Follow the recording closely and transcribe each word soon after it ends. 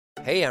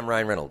Hey, I'm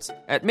Ryan Reynolds.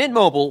 At Mint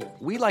Mobile,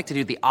 we like to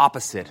do the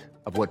opposite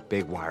of what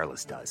Big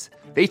Wireless does.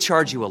 They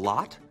charge you a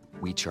lot,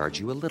 we charge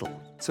you a little.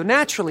 So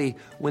naturally,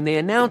 when they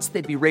announced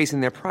they'd be raising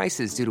their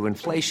prices due to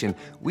inflation,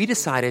 we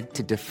decided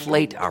to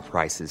deflate our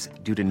prices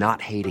due to not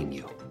hating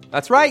you.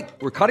 That's right.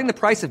 We're cutting the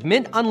price of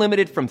Mint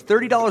Unlimited from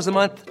 $30 a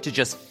month to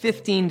just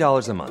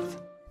 $15 a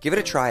month. Give it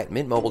a try at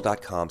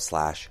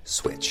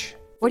mintmobile.com/switch.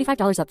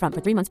 $45 up front for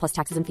 3 months plus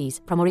taxes and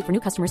fees. Promo rate for new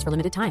customers for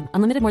limited time.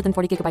 Unlimited more than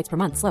 40 gigabytes per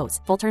month. Slows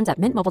full terms at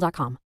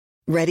mintmobile.com.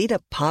 Ready to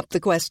pop the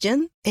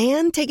question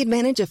and take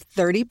advantage of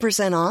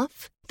 30%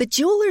 off? The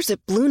jewelers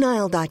at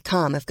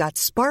BlueNile.com have got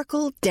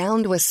sparkle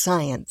down to a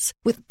science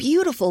with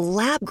beautiful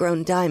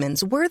lab-grown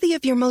diamonds worthy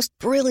of your most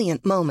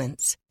brilliant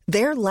moments.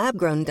 Their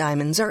lab-grown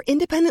diamonds are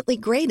independently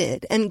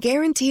graded and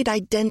guaranteed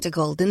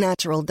identical to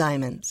natural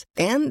diamonds.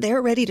 And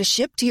they're ready to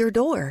ship to your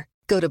door.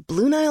 Go to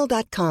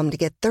BlueNile.com to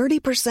get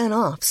 30%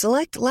 off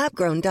select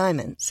lab-grown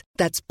diamonds.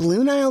 That's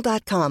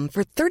BlueNile.com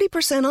for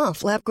 30%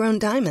 off lab-grown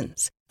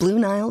diamonds.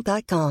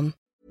 BlueNile.com.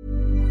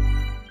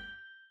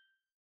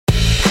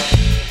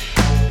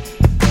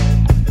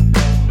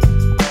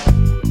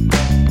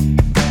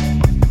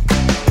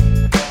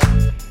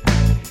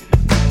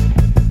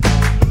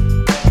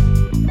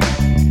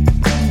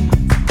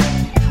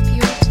 Happy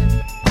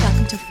autumn.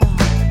 Welcome to fall.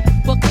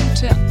 Welcome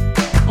to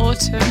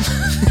autumn.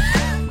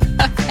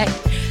 Okay.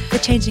 The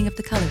changing of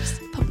the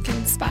colours.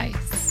 Pumpkin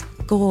spice.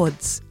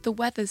 Gourds. The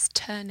weather's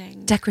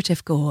turning.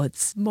 Decorative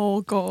gourds.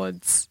 More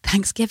gourds.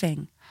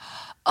 Thanksgiving.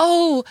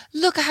 Oh,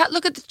 look at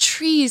the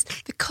trees.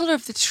 The colour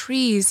of the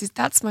trees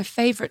that's my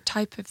favourite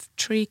type of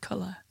tree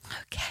colour.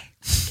 Okay.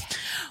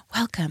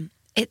 Welcome.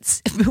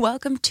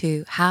 Welcome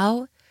to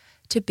how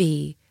to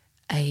be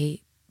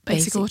a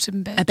Basic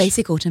autumn bitch. A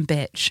basic autumn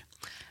bitch.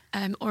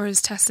 Or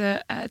as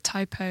Tessa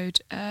typoed,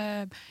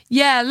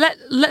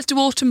 let's do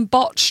autumn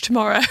botch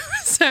tomorrow.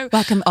 So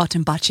Welcome,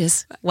 autumn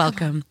botches.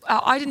 Welcome.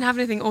 I didn't have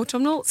anything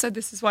autumnal, so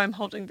this is why I'm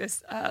holding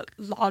this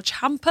large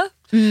hamper.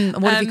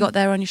 And what have you got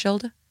there on your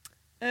shoulder?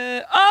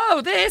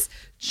 This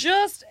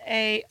just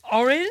a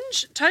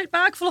orange tote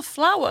bag full of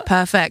flour.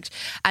 Perfect.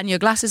 And your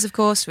glasses, of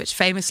course, which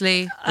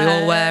famously we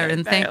all wear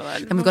and think.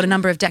 And we've got a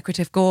number of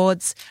decorative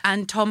gourds.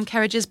 And Tom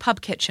Kerridge's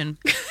pub kitchen.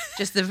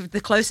 Just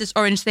the closest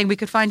orange thing we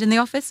could find in the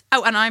office.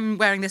 Oh, and I'm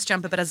wearing this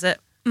jumper, but as a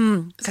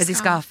cozy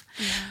scarf.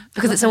 Yeah,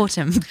 because it's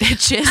autumn,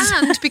 bitches.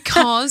 And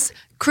because,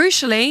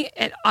 crucially,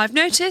 I've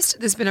noticed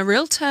there's been a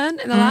real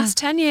turn in the last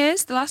 10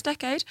 years, the last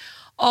decade,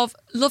 of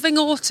loving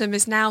autumn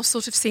is now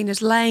sort of seen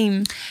as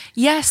lame.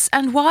 Yes,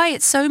 and why?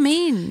 It's so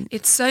mean.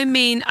 It's so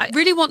mean. I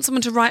really want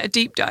someone to write a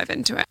deep dive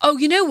into it. Oh,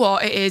 you know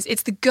what it is?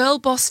 It's the girl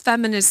boss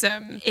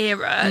feminism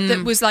era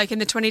that was like in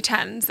the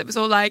 2010s that was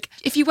all like,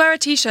 if you wear a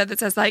t-shirt that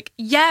says like,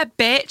 yeah,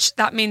 bitch,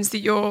 that means that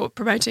you're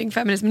promoting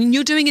feminism and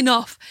you're doing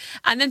enough.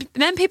 And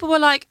then people were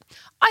like,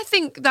 I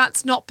think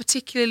that's not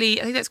particularly,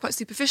 I think that's quite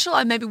superficial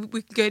and maybe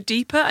we can go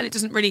deeper and it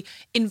doesn't really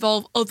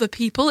involve other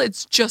people.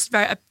 It's just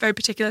a very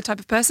particular type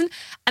of person.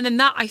 And then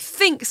that, I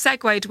think,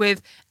 segued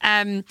with,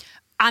 and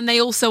they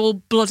also all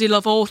bloody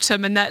love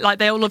autumn and like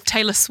they all love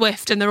Taylor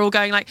Swift and they're all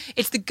going like,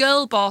 it's the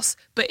girl boss,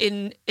 but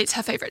it's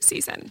her favourite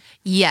season.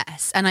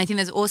 Yes, and I think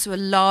there's also a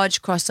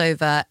large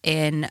crossover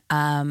in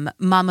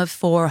Mum of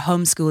Four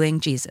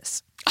homeschooling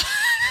Jesus.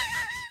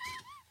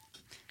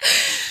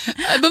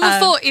 Number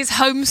 4 is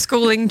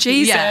homeschooling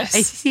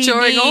Jesus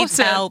during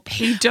autumn. Help.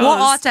 He does.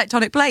 What are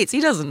tectonic plates? He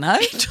doesn't know.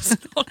 He does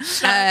not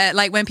know.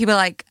 Like when people are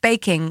like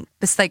baking,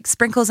 it's like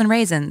sprinkles and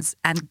raisins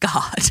and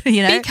God,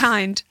 you know? Be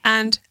kind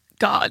and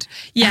God.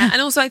 Yeah,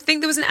 and also I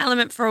think there was an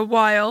element for a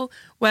while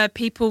where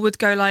people would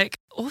go like,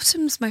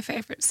 autumn's my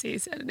favourite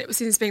season. And it was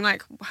seen as being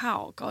like,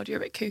 wow, God, you're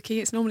a bit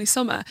kooky. It's normally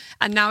summer.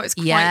 And now it's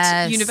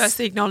quite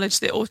universally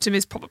acknowledged that autumn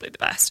is probably the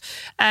best.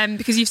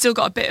 Because you've still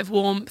got a bit of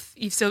warmth.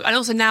 And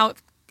also now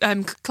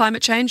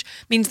climate change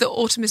means that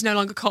autumn is no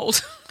longer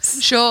cold.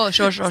 Sure.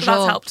 So that's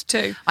helped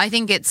too. I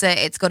think it's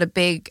got a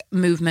big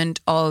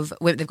movement of,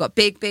 they've got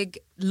big,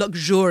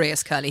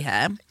 luxurious curly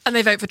hair. And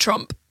they vote for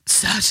Trump.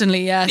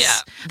 Certainly, yes. Yeah.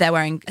 They're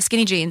wearing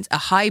skinny jeans, a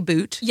high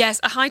boot. Yes,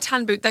 a high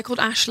tan boot. They're called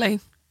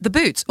Ashley. The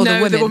boots or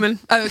no, the woman?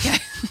 Oh, okay.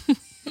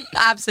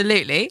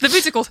 Absolutely. The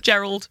boots are called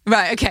Gerald.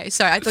 Right, okay.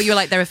 Sorry, I thought you were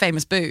like, they're a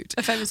famous boot.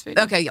 A famous boot.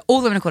 Okay, all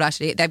the women are called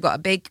Ashley. They've got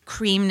a big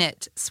cream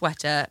knit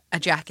sweater, a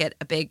jacket,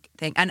 a big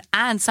thing,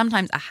 and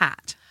sometimes a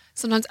hat.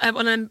 Sometimes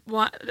one of them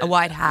a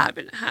wide hat.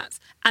 Hats.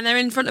 And they're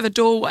in front of a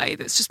doorway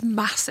that's just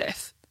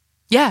massive.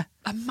 Yeah.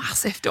 A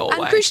massive doorway.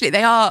 And crucially,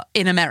 they are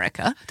in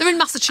America. They're in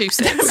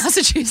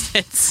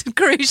Massachusetts.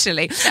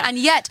 Crucially. Yeah. And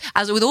yet,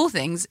 as with all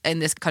things in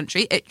this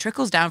country, it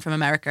trickles down from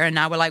America. And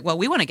now we're like, well,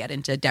 we want to get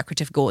into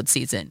decorative gourd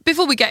season.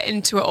 Before we get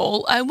into it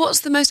all,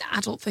 what's the most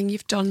adult thing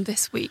you've done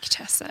this week,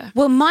 Tessa?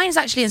 Well, mine is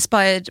actually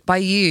inspired by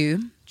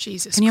you.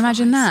 Jesus Can you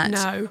imagine that?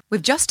 No.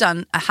 We've just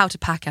done a How to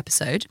Pack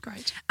episode.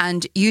 Great.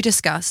 And you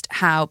discussed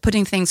how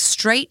putting things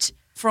straight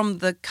from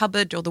the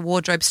cupboard or the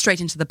wardrobe straight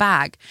into the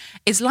bag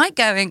is like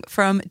going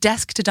from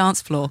desk to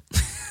dance floor.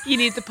 You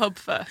need the pub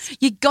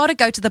first. You got to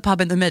go to the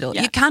pub in the middle.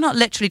 Yeah. You cannot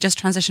literally just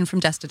transition from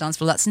desk to dance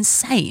floor. That's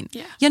insane.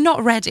 Yeah. You're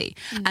not ready.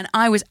 And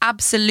I was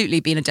absolutely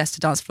being a desk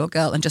to dance floor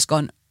girl and just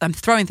gone, I'm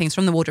throwing things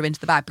from the wardrobe into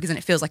the bag because then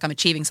it feels like I'm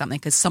achieving something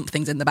because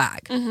something's in the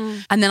bag.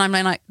 And then I'm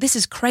like, this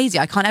is crazy.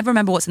 I can't ever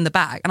remember what's in the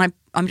bag. And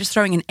I'm just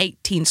throwing in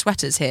 18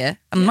 sweaters here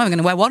and I'm not even going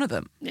to wear one of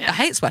them. Yeah. I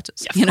hate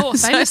sweaters. Yeah,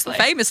 of course,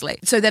 famously.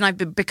 So then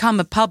I've become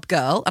a pub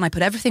girl and I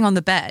put everything on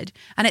the bed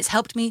and it's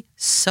helped me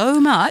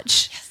so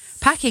much.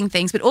 Packing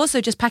things, but also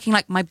just packing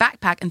like my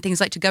backpack and things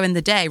like to go in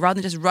the day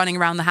rather than just running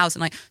around the house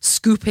and like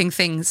scooping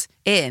things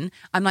in.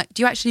 I'm like,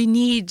 do you actually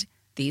need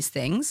these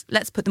things?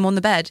 Let's put them on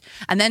the bed.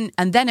 And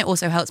then it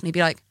also helps me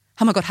be like,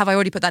 oh my God, have I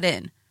already put that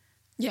in?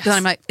 Yes. Then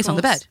I'm like, it's on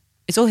the bed.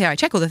 It's all here. I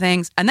check all the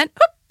things and then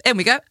whoop, in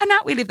we go. And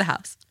now we leave the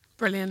house.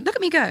 Brilliant. Look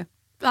at me go.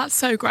 That's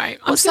so great.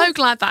 I'm so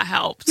glad that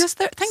helped.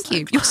 Thank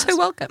you. You're so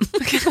welcome.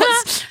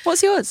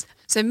 What's yours?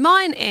 So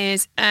mine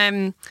is,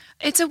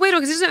 it's a weird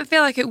one because it doesn't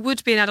feel like it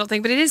would be an adult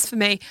thing, but it is for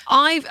me.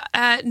 I've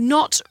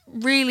not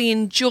really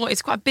enjoyed,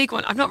 it's quite a big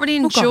one. I've not really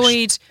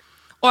enjoyed,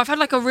 or I've had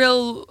like a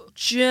real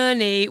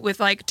journey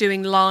with like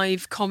doing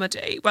live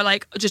comedy where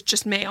like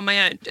just me on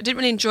my own. I didn't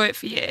really enjoy it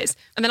for years.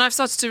 And then I've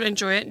started to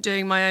enjoy it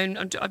doing my own,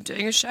 I'm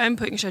doing a show, I'm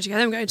putting a show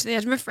together, I'm going to the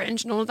Edinburgh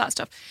Fringe and all of that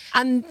stuff.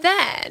 And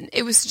then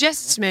it was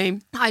suggested to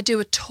me that I do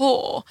a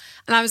tour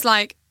and I was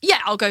like, yeah,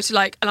 I'll go to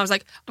like, and I was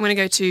like, I'm going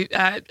to go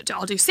to,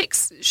 I'll do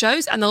 6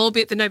 shows and they'll all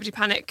be at the Nobody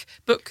Panic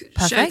book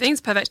show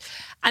things. Perfect.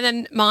 And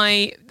then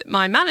my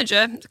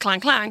manager,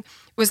 Clang,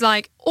 was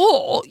like,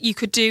 or you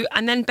could do,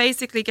 and then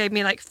basically gave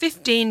me like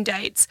 15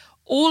 dates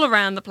all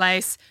around the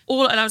place,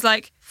 and I was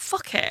like,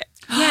 fuck it.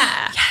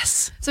 Yeah.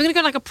 Yes. So I'm going to go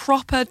on like a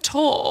proper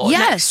tour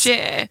next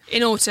year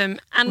in autumn.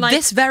 And like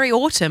this very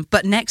autumn,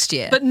 but next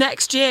year.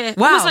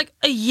 Wow. Almost like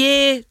a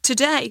year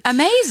today.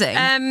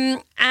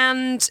 Amazing.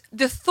 And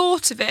the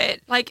thought of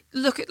it, like,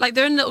 look at, like,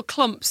 they're in little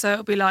clumps. So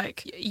it'll be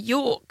like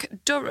York,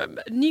 Durham,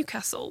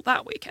 Newcastle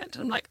that weekend.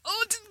 And I'm like,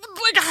 oh,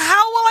 like,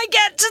 how will I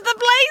get to the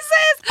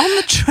places? On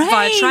the train.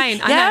 Via train.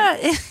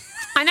 Yeah.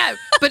 I know,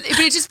 but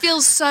it just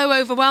feels so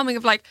overwhelming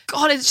of like,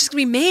 God, it's just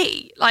going to be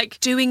me, like,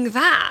 doing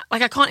that.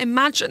 Like, I can't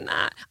imagine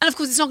that. And of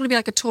course, it's not going to be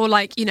like a tour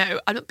like, you know,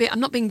 I'm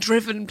not being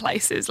driven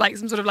places, like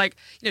some sort of like,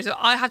 you know, so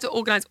I have to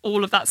organise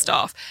all of that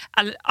stuff.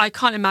 And I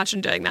can't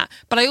imagine doing that.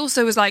 But I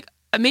also was like,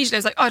 immediately I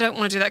was like, oh, I don't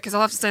want to do that because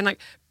I'll have to stay in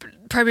like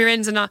Premier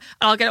Inns and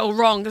I'll get it all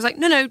wrong. I was like,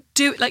 no,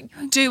 do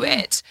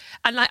it.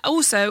 And like,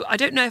 also, I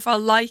don't know if I'll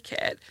like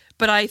it,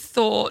 but I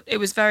thought it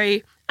was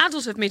very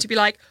adult of me to be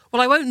like,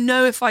 well, I won't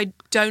know if I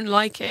don't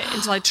like it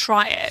until I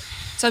try it.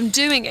 So I'm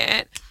doing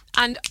it.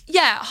 And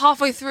yeah,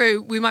 halfway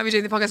through, we might be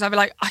doing the podcast, I'll be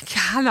like, I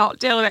cannot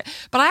deal with it.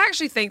 But I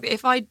actually think that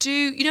if I do,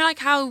 you know, like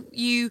how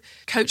you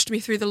coached me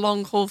through the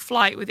long haul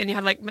flight within, you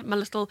had like my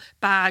little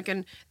bag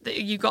and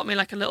you got me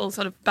like a little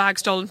sort of bag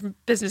stolen from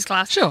business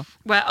class. Sure.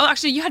 Where,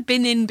 actually, you had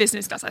been in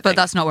business class, I think. But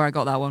that's not where I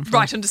got that one from.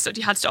 Right, understood.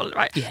 You had stolen it,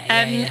 right? Yeah.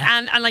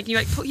 And like you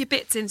like put your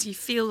bits in so you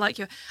feel like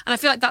you're, and I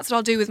feel like that's what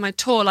I'll do with my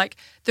tour. Like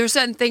there are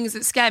certain things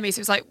that scare me.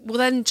 So it's like, well,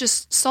 then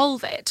just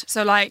solve it.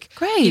 So like,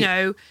 great. You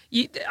know,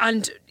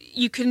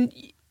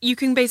 you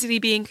can basically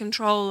be in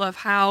control of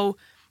how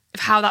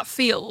that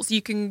feels.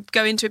 You can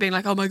go into it being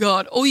like, oh my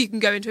God, or you can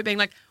go into it being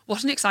like,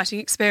 what an exciting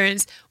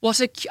experience.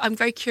 I'm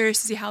very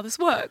curious to see how this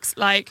works.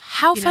 Like,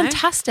 how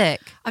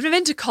fantastic. I've never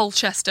been to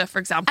Colchester, for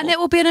example. And it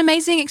will be an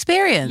amazing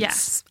experience.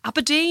 Yes.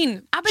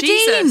 Aberdeen.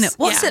 Jesus.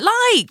 What's it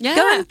like? Yeah.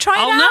 Go and try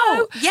it out.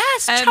 No.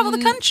 Yes, travel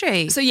the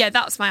country. So yeah,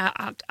 that's my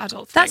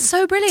adult thing. That's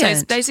so brilliant. So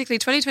it's basically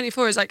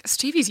 2024 is like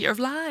Stevie's year of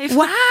life.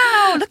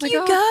 Wow, look at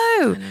you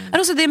go. And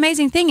also the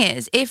amazing thing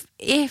is, if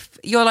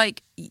you're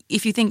like,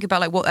 if you think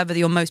about like whatever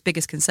your most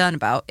biggest concern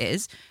about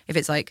is, if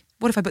it's like,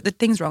 what if I put the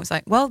things wrong? It's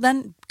like, well,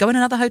 then go in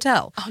another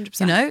hotel. 100%.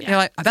 You know, yeah. you're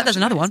like, I bet there's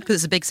another one because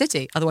it's a big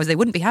city. Otherwise, they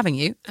wouldn't be having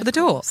you for the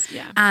tour.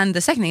 Yeah. And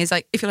the second thing is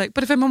like, if you're like,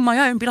 but if I'm on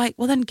my own, be like,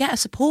 well, then get a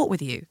support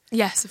with you.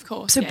 Yes, of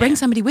course. So bring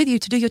somebody with you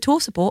to do your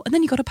tour support, and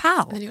then you got a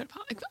pal. And then you got a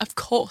pal. Of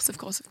course.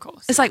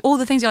 It's like all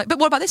the things you're like, but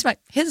what about this? Like,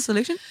 here's a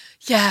solution.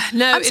 Yeah,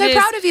 no, I'm so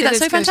proud of you. That's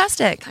so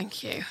fantastic.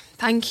 Thank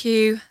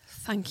you.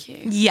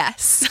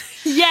 Yes.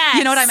 Yes.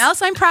 You know what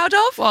else I'm proud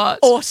of? What?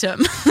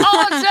 Autumn.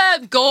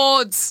 Autumn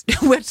gourds.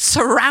 We're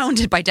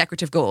surrounded by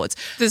decorative gourds.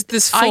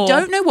 There's 4 I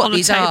don't know what on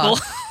these a table.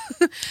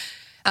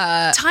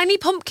 are. Tiny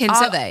pumpkins.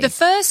 Are So they? The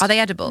first Are they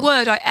edible?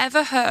 word I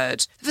ever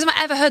heard, the first time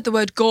I ever heard the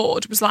word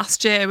gourd was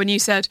last year when you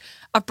said,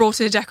 I've brought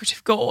in a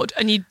decorative gourd,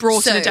 and you'd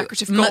brought in a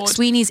decorative gourd.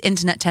 McSweeney's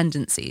Internet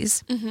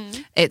Tendencies.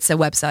 Mm-hmm. It's a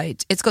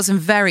website. It's got some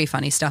very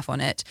funny stuff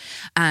on it.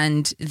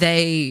 And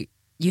they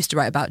used to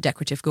write about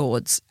decorative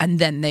gourds, and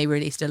then they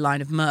released a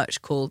line of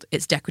merch called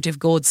It's Decorative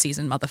Gourd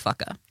Season,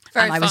 Motherfucker.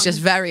 Very and I was fun.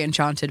 just very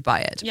enchanted by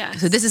it.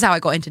 Yes. So this is how I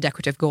got into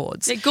decorative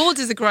gourds. Yeah, gourds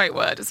is a great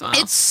word as well.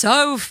 It's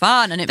so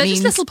fun, and it They're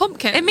means just little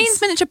pumpkins. It means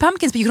miniature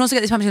pumpkins, but you can also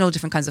get these pumpkins in all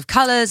different kinds of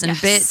colours and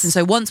Yes. bits. And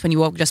so once when you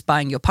were just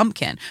buying your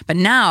pumpkin, but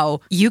now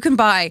you can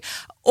buy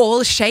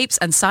all shapes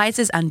and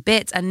sizes and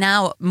bits. And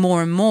now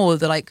more and more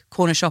the like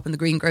corner shop and the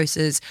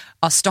greengrocers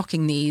are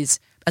stocking these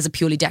as a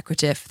purely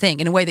decorative thing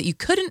in a way that you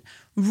couldn't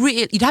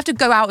really, you'd have to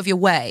go out of your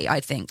way,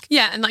 I think.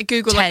 Yeah, and like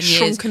Google like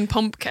shrunken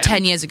pumpkin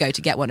 10 years ago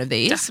to get one of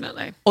these.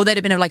 Definitely. Or they'd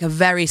have been like a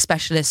very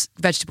specialist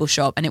vegetable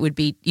shop and it would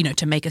be, you know,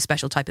 to make a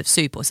special type of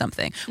soup or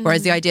something.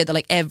 Whereas the idea that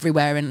like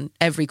everywhere in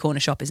every corner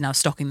shop is now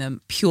stocking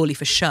them purely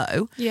for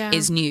show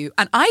is new.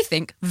 And I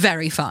think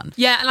very fun.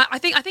 Yeah, and I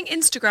think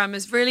Instagram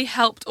has really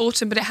helped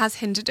autumn, but it has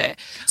hindered it.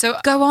 So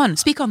go on,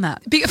 speak on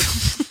that.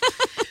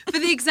 For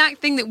the exact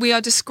thing that we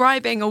are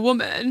describing a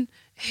woman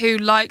who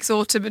likes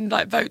autumn and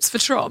like votes for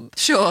Trump.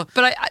 Sure.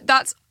 But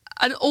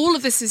and all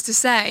of this is to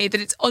say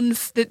that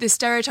that this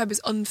stereotype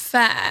is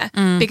unfair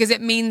because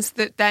it means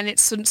that then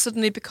it's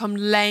suddenly become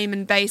lame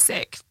and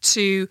basic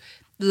to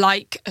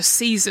like a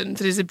season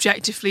that is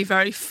objectively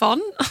very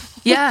fun.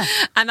 Yeah.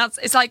 And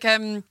it's like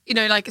you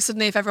know, like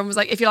suddenly if everyone was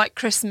like, if you like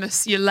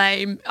Christmas, you're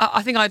lame.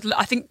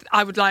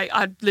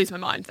 I'd lose my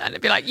mind then.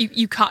 It'd be like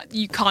you can't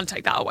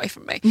take that away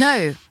from me.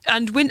 No.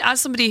 And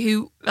as somebody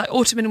who like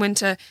autumn and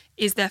winter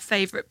is their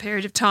favourite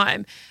period of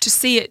time, to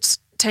see it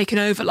taken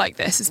over like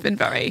this has been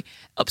very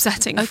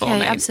upsetting for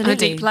me absolutely. on a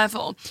deep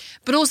level.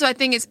 But also I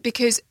think it's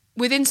because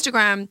with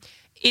Instagram,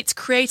 it's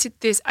created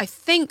this, I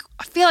feel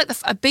like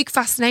a big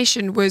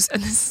fascination was,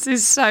 and this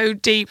is so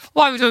deep,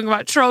 why are we talking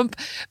about Trump?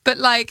 But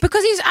like...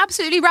 Because he's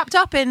absolutely wrapped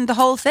up in the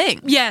whole thing.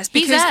 Yes,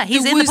 because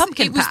he's in the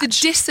pumpkin it was patch.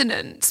 the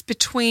dissonance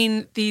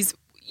between these,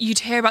 you'd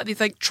hear about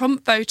these like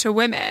Trump voter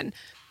women,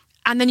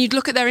 and then you'd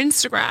look at their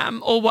Instagram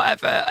or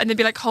whatever, and they'd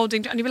be like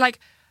holding, and you'd be like,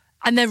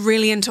 and they're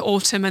really into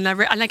autumn, and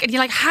and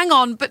you're like, hang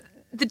on, but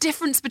the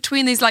difference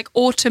between these like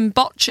autumn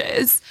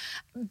botches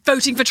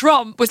voting for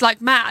Trump was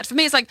like mad. For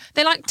me, it's like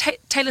they like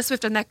Taylor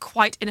Swift and they're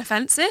quite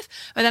inoffensive,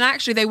 but then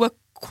actually they were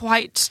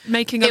quite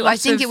making I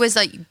think it was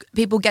like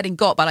people getting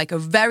got by like a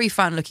very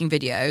fun looking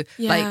video.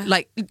 Yeah.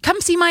 Like come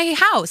see my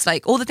house,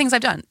 like all the things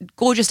I've done,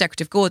 gorgeous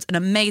decorative gourds, an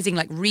amazing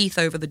like wreath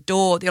over the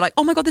door. They're like,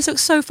 oh my god, this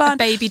looks so fun. A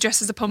baby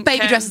dressed as a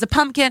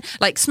pumpkin,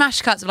 like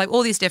smash cuts of like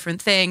all these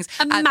different things,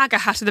 a MAGA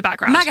hat in the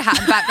background,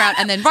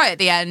 and then right at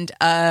the end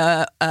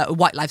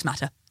White Lives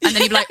Matter. And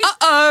then you'd be like,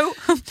 uh-oh.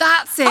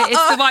 That's it.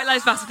 It's the White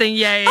Lives Matter thing.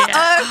 Yeah.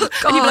 Oh,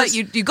 and you'd be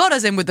like, you got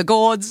us in with the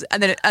gourds.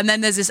 And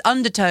then there's this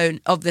undertone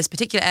of this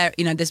particular area,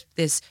 you know, this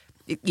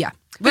yeah.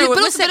 But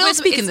also, we're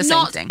speaking the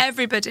same thing.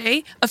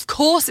 Everybody. Of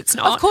course it's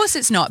not. Of course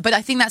it's not. But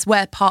I think that's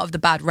where part of the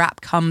bad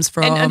rap comes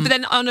from. But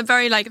then on a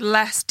very like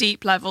less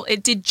deep level,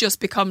 it did just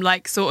become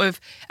like sort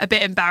of a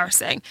bit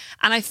embarrassing.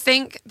 And I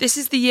think this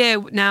is the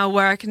year now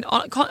where I can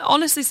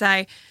honestly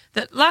say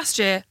that last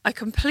year I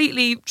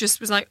completely just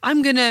was like,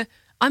 I'm gonna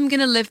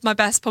live my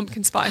best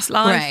pumpkin spice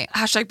life. Right.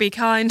 Hashtag be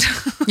kind.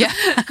 Yeah,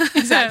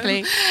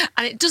 exactly.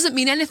 And it doesn't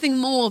mean anything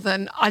more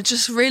than I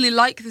just really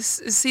like this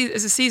as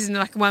a season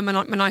that I can wear my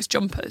nice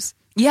jumpers.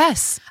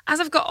 Yes. As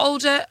I've got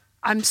older,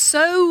 I'm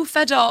so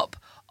fed up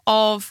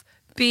of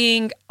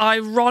being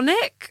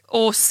ironic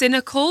or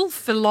cynical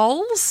for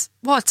lols.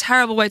 What a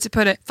terrible way to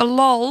put it. For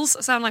lols,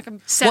 I sound like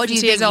I'm 70 years old. What do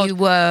you think you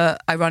were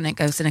ironic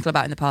or cynical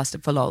about in the past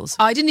for lols?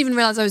 I didn't even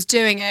realise I was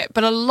doing it,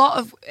 but a lot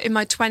of in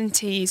my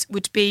 20s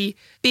would be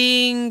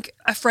being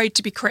afraid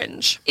to be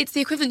cringe. It's the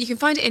equivalent. You can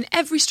find it in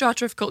every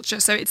strata of culture.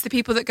 So it's the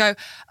people that go,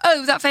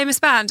 oh, that famous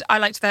band, I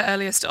liked their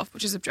earlier stuff,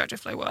 which is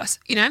objectively worse,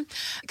 you know?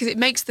 Because it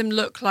makes them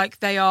look like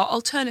they are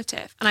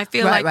alternative. And I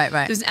feel right.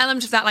 there's an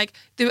element of that, like,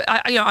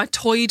 I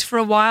toyed for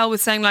a while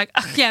with saying like,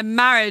 oh, yeah,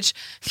 marriage,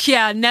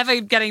 yeah, never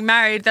getting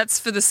married, that's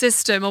for the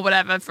system or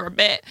whatever for a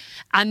bit.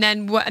 And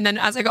then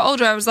as I got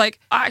older, I was like,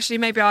 actually,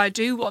 maybe I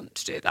do want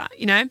to do that,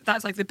 you know?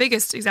 That's like the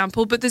biggest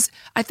example. But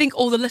I think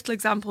all the little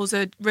examples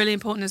are really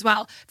important as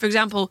well. For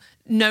example,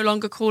 no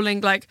longer calling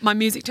like my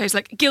music taste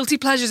like guilty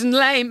pleasures and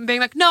lame,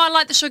 being like, no, I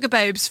like the Sugar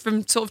Babes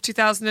from sort of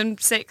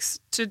 2006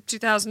 to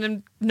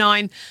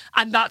 2009,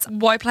 and that's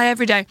what I play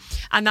every day.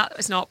 And that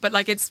is not, but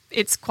like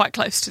it's quite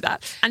close to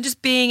that. And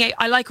just being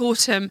I like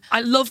autumn.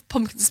 I love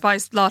pumpkin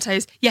spice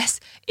lattes. Yes,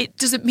 it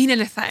doesn't mean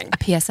anything. A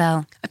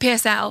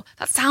PSL.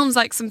 That sounds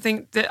like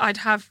something that I'd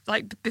have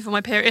like before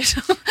my period.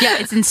 Yeah,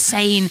 it's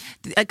insane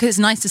because it's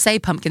nice to say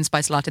pumpkin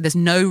spice latte. There's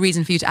no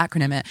reason for you to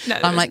acronym it. No,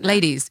 I'm like,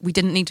 ladies, we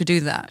didn't need to do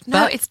that.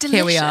 No, but it's delicious.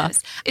 Here we are.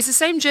 It's the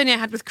same journey I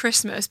had with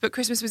Christmas, but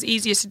Christmas was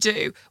easier to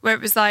do, where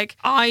it was like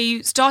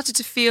I started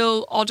to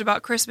feel odd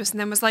about Christmas and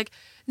then was like,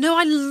 no,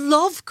 I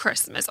love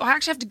Christmas. I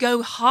actually have to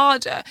go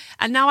harder.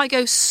 And now I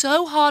go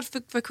so hard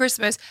for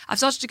Christmas. I've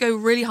started to go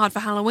really hard for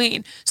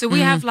Halloween. So we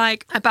have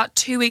like about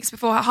 2 weeks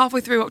before, halfway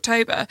through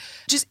October.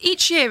 Just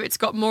each year it's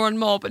got more and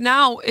more. But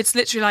now it's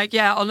literally like,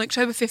 yeah, on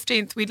October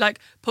 15th, we'd like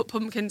put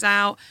pumpkins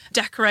out,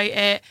 decorate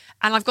it.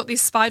 And I've got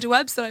these spider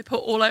webs that I put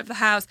all over the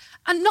house.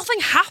 And nothing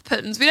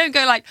happens. We don't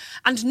go like,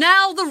 and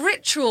now the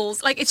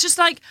rituals. Like, it's just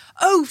like,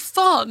 oh,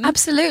 fun.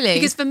 Absolutely.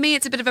 Because for me,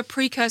 it's a bit of a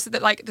precursor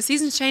that like the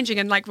season's changing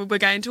and like we're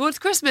going towards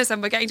Christmas Christmas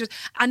and we're getting to...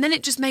 And then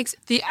it just makes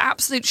the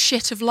absolute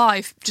shit of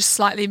life just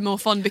slightly more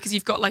fun because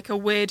you've got like a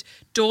weird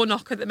door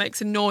knocker that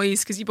makes a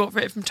noise because you bought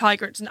it from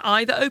Tiger. It's an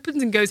eye that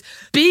opens and goes,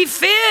 "Be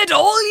feared,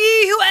 all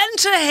ye who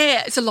enter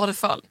here." It's a lot of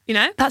fun, you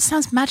know? That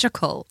sounds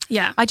magical.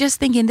 Yeah. I just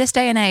think in this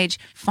day and age,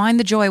 find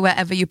the joy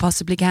wherever you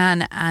possibly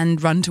can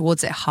and run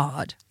towards it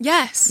hard.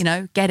 Yes. You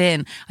know, get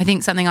in. I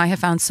think something I have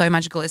found so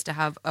magical is to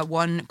have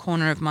one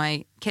corner of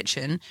my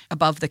kitchen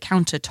above the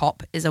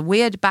countertop is a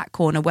weird back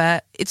corner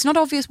where it's not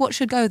obvious what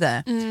should go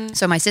there.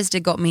 So my sister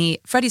got me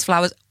Freddie's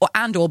Flowers or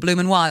Bloom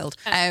and Wild,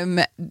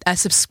 a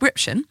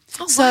subscription.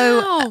 Oh,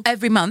 so wow.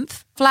 every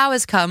month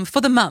flowers come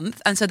for the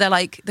month, and so they're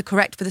like the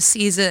correct for the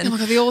season. Oh my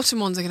God, the autumn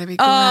ones are going to be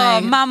great.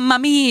 Oh, mamma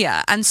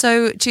mia. And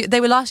so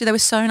they were last year, they were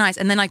so nice.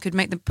 And then I could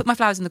put my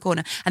flowers in the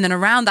corner. And then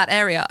around that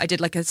area, I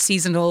did like a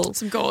seasonal...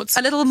 Some gourds.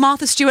 A little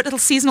Martha Stewart little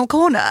seasonal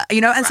corner,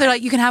 you know? And so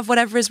like you can have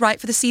whatever is right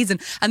for the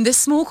season. And this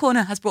small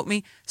corner has brought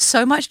me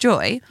so much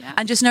joy. Yeah.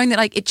 And just knowing that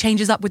like it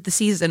changes up with the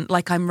season,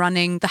 like I'm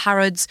running the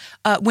Harrods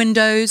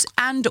windows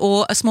and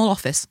or a small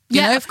office.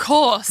 You know? Of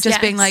course.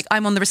 Just being like,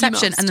 I'm on the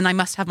reception and then I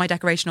must have my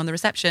decoration on the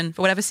reception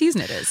for whatever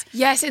season it is.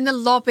 Yes, in the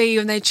lobby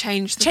when they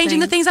change the Changing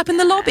the things up in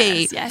the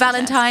lobby. Yes,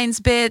 Valentine's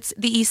bits,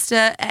 the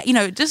Easter, you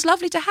know, just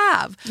lovely to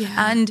have.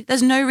 Yeah. And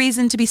there's no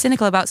reason to be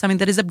cynical about something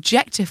that is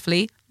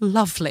objectively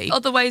lovely.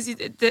 Other ways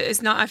that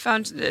it's not, I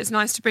found that it's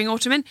nice to bring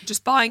autumn in.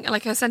 Just buying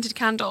like a scented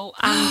candle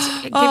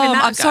and giving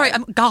that I'm sorry,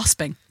 I'm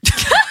gasping.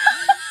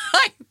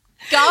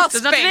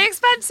 It's not to be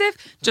expensive,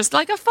 just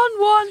like a fun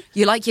one.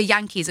 You like your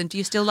Yankees, and do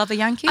you still love a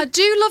Yankee? I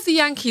do love the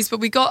Yankees,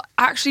 but we got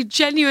actually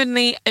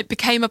genuinely, it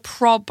became a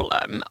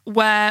problem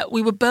where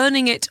we were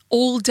burning it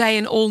all day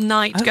and all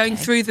night, going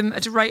through them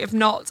at a rate of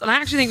knots. And I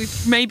actually think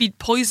we've maybe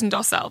poisoned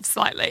ourselves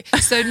slightly.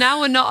 So now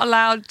we're not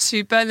allowed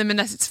to burn them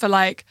unless it's for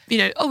like, you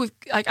know,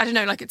 I don't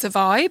know, like it's a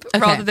vibe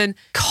rather than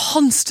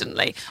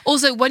constantly.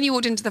 Also, when you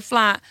walked into the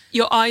flat,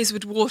 your eyes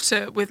would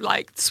water with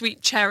like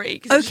sweet cherry.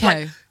 'Cause it was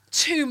like,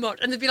 too much,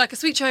 and there'd be like a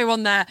sweet cherry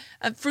one there,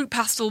 a fruit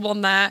pastel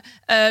one there,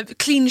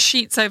 clean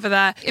sheets over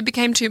there. It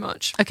became too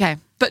much. Okay.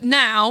 But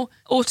now,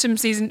 autumn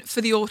season,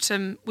 for the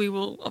autumn, we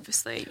will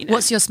obviously, you know.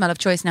 What's your smell of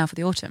choice now for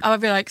the autumn? I would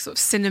be like sort of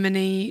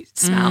cinnamony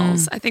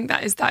smells. I think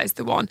that is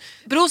the one.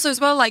 But also as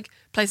well, like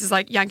places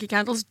like Yankee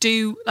Candles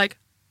do like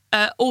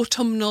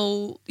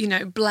autumnal, you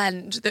know,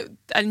 blend that,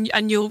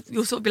 and you'll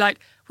sort of be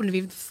like, wouldn't have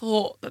even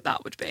thought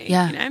that would be.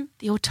 Yeah. You know,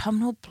 the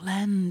autumnal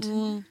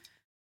blend.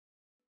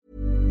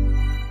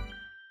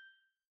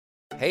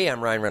 Hey,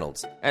 I'm Ryan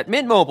Reynolds. At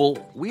Mint Mobile,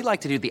 we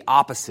like to do the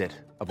opposite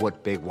of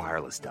what Big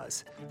Wireless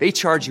does. They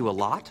charge you a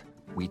lot,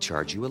 we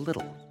charge you a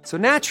little. So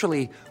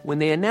naturally, when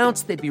they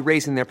announced they'd be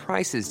raising their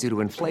prices due to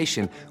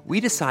inflation,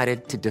 we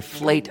decided to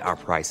deflate our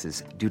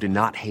prices due to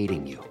not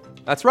hating you.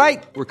 That's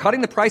right. We're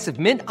cutting the price of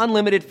Mint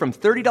Unlimited from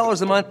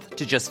 $30 a month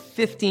to just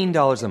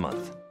 $15 a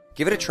month.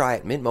 Give it a try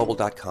at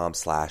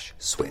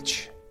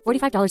mintmobile.com/switch.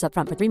 $45 up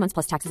front for 3 months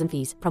plus taxes and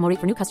fees. Promo rate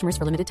for new customers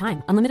for limited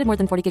time. Unlimited more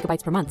than 40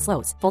 gigabytes per month.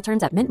 Slows full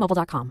terms at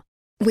mintmobile.com.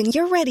 When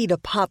you're ready to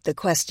pop the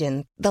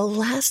question, the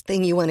last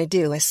thing you want to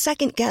do is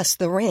second-guess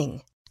the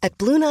ring. At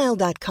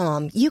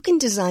BlueNile.com, you can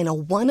design a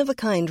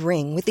one-of-a-kind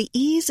ring with the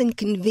ease and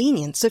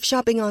convenience of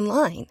shopping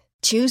online.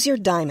 Choose your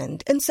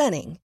diamond and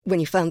setting. When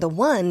you find the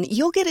one,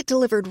 you'll get it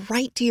delivered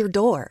right to your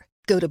door.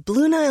 Go to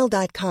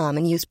BlueNile.com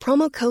and use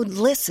promo code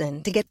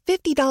LISTEN to get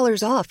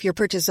 $50 off your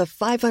purchase of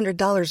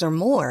 $500 or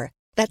more.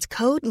 That's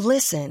code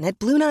LISTEN at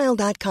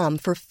BlueNile.com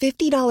for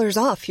 $50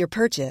 off your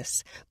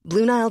purchase.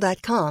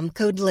 BlueNile.com,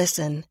 code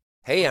LISTEN.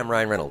 Hey, I'm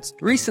Ryan Reynolds.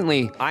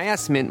 Recently, I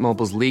asked Mint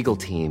Mobile's legal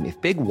team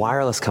if big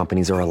wireless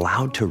companies are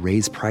allowed to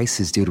raise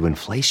prices due to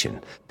inflation.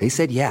 They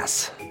said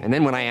yes. And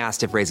then when I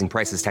asked if raising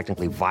prices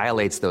technically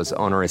violates those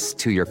onerous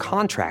 2-year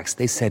contracts,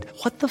 they said,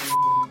 "What the f***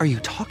 are you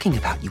talking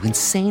about, you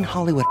insane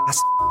Hollywood ass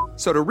f-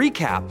 So to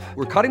recap,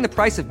 we're cutting the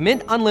price of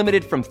Mint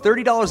Unlimited from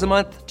 $30 a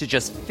month to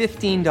just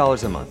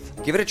 $15 a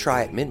month. Give it a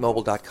try at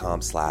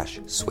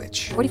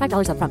mintmobile.com/switch.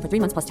 $45 up front for 3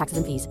 months plus taxes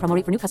and fees. Promo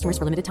rate for new customers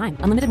for limited time.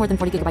 Unlimited more than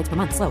 40 gigabytes per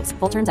month. Slows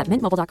full terms at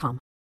mintmobile.com.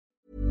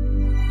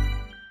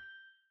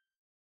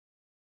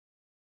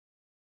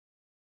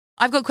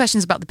 I've got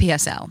questions about the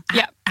PSL.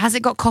 Yeah. Has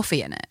it got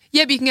coffee in it?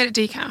 yeah, but you can get it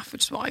decaf,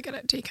 which is why I get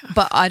it decaf.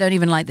 But I don't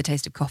even like the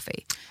taste of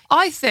coffee.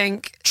 I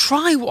think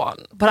try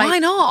one. But why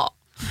not?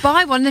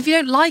 Buy one, and if you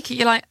don't like it,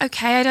 you're like,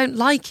 okay, I don't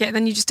like it, and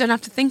then you just don't have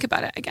to think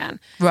about it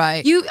again.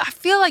 Right. I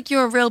feel like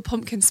you're a real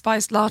pumpkin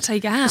spice latte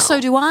gal. So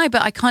do I,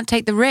 but I can't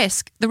take the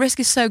risk. The risk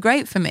is so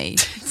great for me.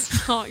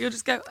 It's not. You'll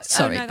just go,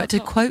 Sorry, no, but to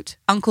that's not. quote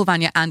Uncle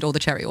Vanya and All the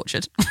Cherry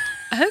Orchard.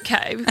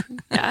 Okay,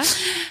 yeah.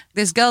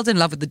 This girl's in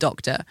love with the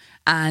doctor,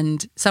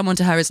 and someone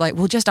to her is like,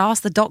 well, just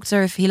ask the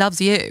doctor if he loves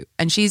you.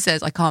 And she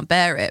says, I can't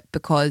bear it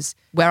because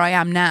where I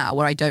am now,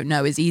 where I don't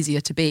know, is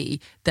easier to be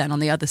than on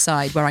the other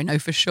side where I know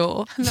for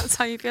sure. And that's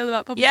how you feel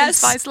about pumpkin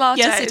spice lattes.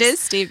 Yes, it is,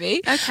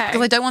 Stevie. Okay.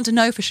 Because I don't want to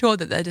know for sure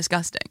that they're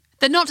disgusting.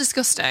 They're not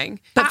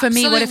disgusting. But for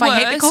me, what if I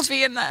hate the Absolute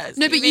coffee in there? worst-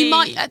 No, but you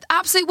might, at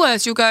absolute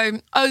worst, you'll go,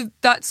 oh,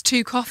 that's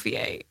too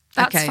coffee-y.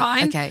 That's Okay,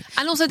 fine. okay.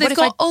 And also What they've if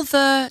got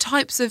other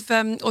types of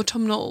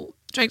autumnal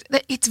drink.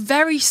 It's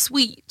very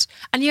sweet,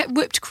 and you get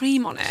whipped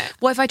cream on it.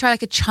 What if I try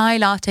like a chai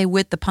latte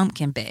with the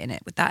pumpkin bit in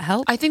it? Would that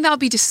help? I think that would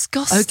be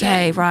disgusting.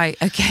 Okay, right,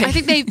 okay. I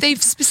think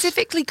they've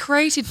specifically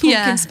created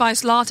pumpkin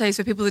spice lattes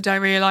for people that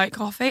don't really like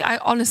coffee. I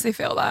honestly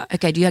feel that.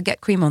 Okay, do you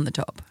get cream on the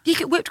top? You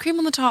get whipped cream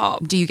on the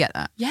top. Do you get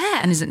that? Yeah.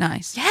 And is it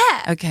nice?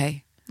 Yeah.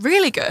 Okay.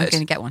 Really good. I'm going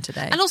to get one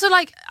today. And also,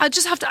 like, I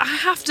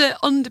have to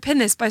underpin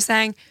this by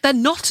saying they're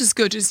not as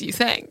good as you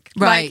think.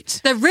 Right.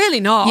 Like, they're really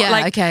not. Yeah,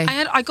 like, okay.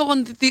 I got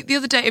one the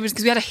other day. It was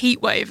because we had a heat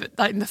wave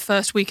like in the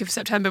first week of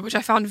September, which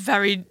I found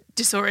very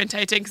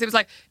disorientating because it was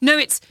like, no,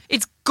 it's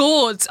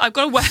gourds. I've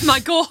got to wear my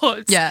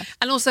gourds. Yeah.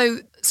 And also,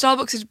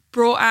 Starbucks had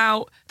brought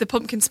out the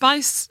pumpkin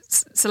spice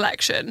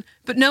selection,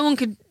 but no one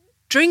could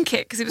drink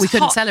it because it was we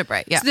couldn't hot.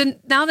 celebrate. Yeah. So then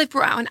now they've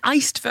brought out an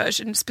iced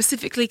version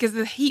specifically because of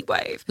the heat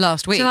wave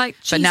Last week. So like,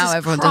 but now Jesus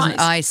everyone Christ. doesn't.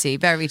 I see.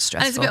 Very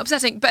stressful. And it's a bit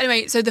upsetting. But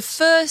anyway, so the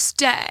first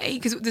day,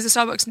 because there's a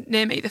Starbucks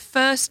near me, the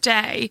first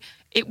day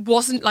it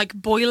wasn't like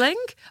boiling.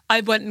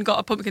 I went and got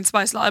a pumpkin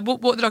spice latte. I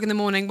walked the dog in the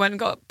morning, went and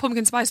got a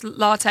pumpkin spice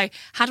latte,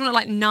 had one at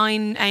like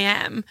 9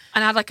 a.m.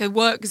 and had like a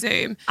work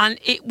Zoom, and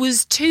it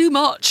was too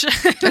much.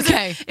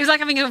 Okay. It was like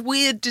having a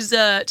weird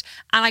dessert,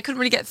 and I couldn't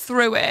really get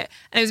through it.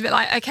 And it was a bit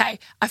like, okay,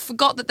 I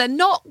forgot that they're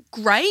not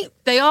great.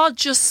 They are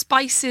just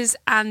spices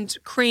and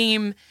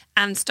cream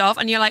and stuff,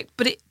 and you're like,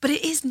 but it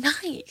is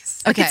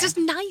nice. Like, Okay. it's just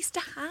nice to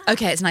have.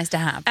 Okay, it's nice to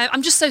have.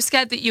 I'm just so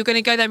scared that you're going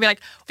to go there and be like,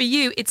 for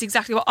you, it's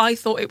exactly what I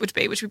thought it would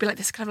be, which would be like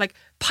this kind of like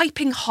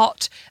piping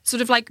hot,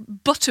 sort of like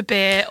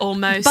butterbeer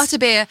almost.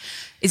 Butterbeer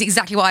is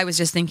exactly what I was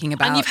just thinking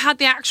about. And you've had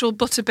the actual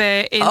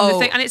butterbeer in the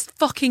thing, and it's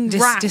fucking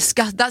rank. That's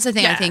the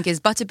thing I Yeah. think is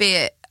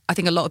butterbeer. I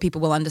think a lot of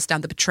people will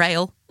understand the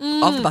betrayal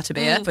of the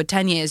butterbeer. For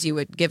 10 years, you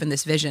were given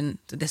this vision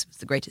that this was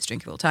the greatest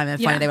drink of all time. And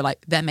finally, Yeah. they were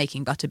like, they're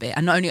making butterbeer.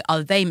 And not only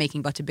are they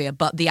making butterbeer,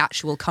 but the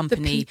actual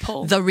company,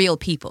 people. the real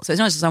people. So it's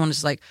not just someone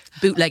just like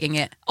bootlegging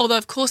it. Although,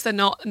 of course, they're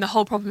not. And the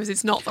whole problem is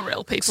it's not the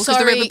real people. 'Cause the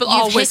Sorry, real people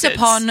are you've wizards. hit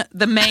upon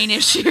the main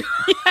issue,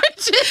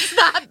 which is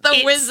that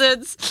the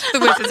wizards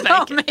make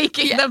are it.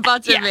 making Yeah. the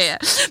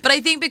butterbeer. But I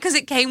think because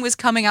it was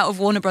coming out of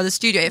Warner Brothers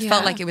Studio, it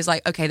felt Yeah. like it was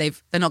like, okay,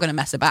 they're not going to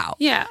mess about.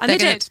 Yeah, and They're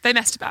they gonna- did. They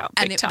messed about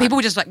big And time. people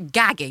were just like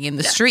gagging in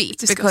the street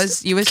Disgusting.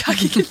 because you were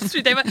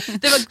they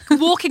were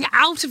walking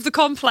out of the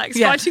complex,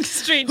 Yeah. fighting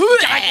streets,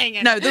 gagging.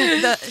 And No,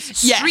 the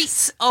Yes.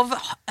 streets of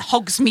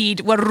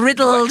Hogsmeade were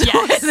riddled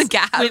Yes. with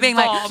gas. With Being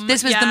bomb, like,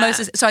 this was the yeah.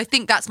 most. So I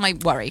think that's my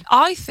worry.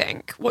 I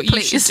think what you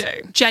Please. should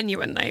do,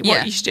 genuinely, Yeah.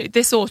 what you should do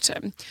this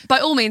autumn, by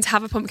all means,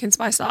 have a pumpkin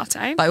spice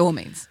latte. By all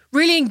means.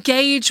 Really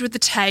engage with the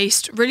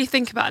taste, really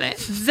think about it.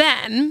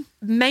 Then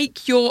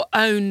make your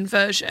own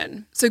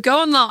version. So go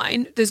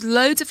online. There's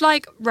loads of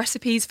like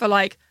recipes for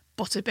like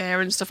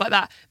butterbeer and stuff like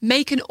that.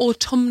 Make an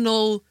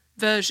autumnal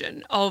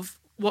version of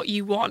what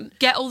you want.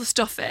 Get all the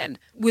stuff in.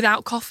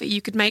 Without coffee,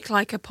 you could make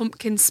like a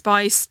pumpkin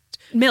spiced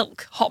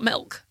milk, hot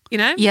milk, you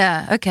know?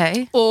 Yeah.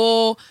 Okay.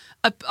 Or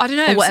I don't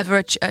know. Or whatever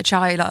a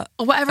chai latte.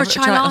 Or whatever a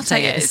chai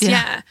latte is.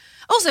 Yeah.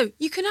 Also,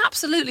 you can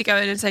absolutely go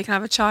in and say, can I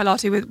have a chai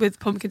latte with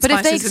pumpkin But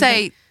spices? if they and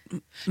say,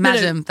 things?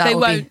 madam, no, that they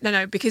will won't. be...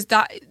 No, because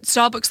that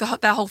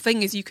Starbucks, their whole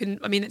thing is you can.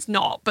 I mean, it's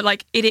not, but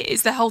like it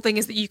is. The whole thing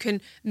is that you can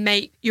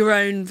make your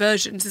own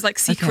versions. There's like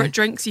secret Okay.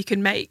 drinks you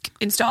can make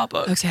in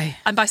Starbucks. Okay.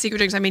 And by secret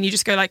drinks, I mean you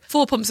just go like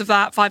 4 pumps of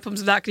that, 5 pumps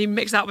of that. Can you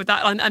mix that with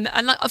that? And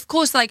like, of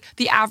course, like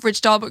the average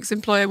Starbucks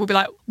employer will be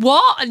like,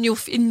 what? And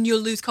you'll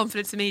lose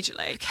confidence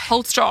immediately.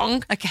 Hold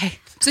strong. Okay.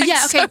 So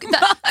yeah, Thanks okay,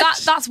 so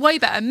much. that's way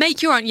better.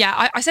 Make your own.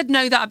 Yeah, I said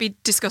no, that'd be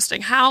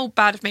disgusting. How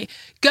bad of me.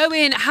 Go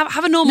in,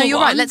 have a normal No, you're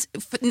one. right. Let's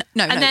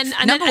And then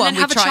number one,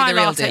 have we a try chai the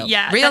real latte. deal.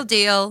 Yeah, real that-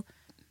 deal.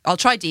 I'll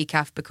try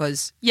decaf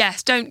because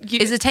Yes, don't.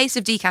 is the taste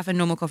of decaf and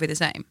normal coffee the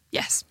same?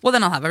 Yes. Well,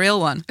 then I'll have a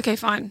real one. Okay,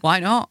 fine. Why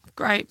not?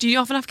 Great. Do you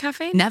often have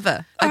caffeine?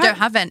 Never. I Alright. don't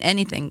have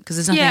anything because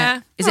there's nothing.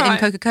 Yeah, Is it in alright.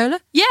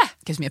 Coca-Cola? Yeah.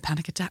 Gives me a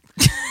panic attack.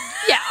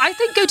 Yeah, I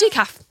think go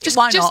decaf. Just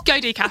Why just not? go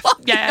decaf. Why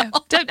Yeah.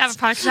 not? Don't have a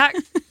panic attack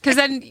because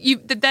then you're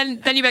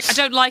like, I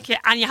don't like it,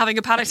 and you're having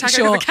a panic attack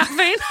Sure. over the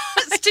caffeine.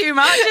 That's too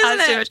much, isn't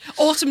That's it? too much.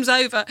 Autumn's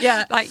over.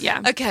 Yeah. Like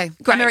yeah. Okay.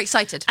 Great. I'm very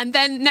excited. And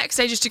then next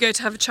stage is to go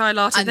to have a chai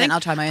latte. And then thing. I'll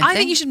try my own I thing.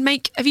 think you should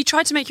make. Have you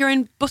tried to make your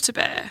own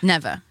butterbeer?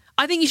 Never.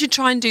 I think you should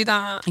try and do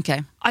that.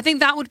 Okay. I think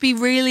that would be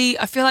really.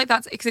 I feel like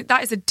that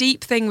is a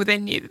deep thing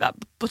within you that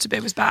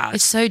butterbeer was bad.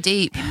 It's so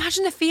deep.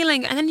 Imagine the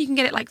feeling, and then you can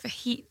get it like the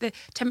heat, the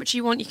temperature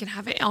you want. You can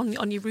have it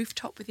on your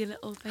rooftop with your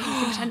little thing. You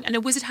can pretend, and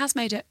a wizard has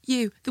made it.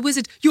 Your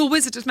wizard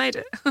has made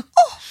it.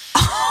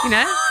 You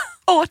know,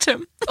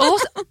 autumn.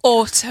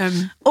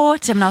 Autumn.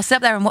 Autumn, and I'll sit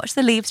up there and watch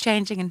the leaves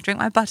changing and drink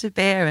my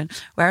butterbeer and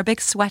wear a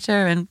big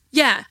sweater and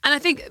Yeah, and I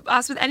think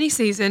as with any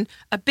season,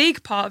 a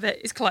big part of it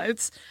is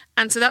clothes,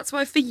 and so that's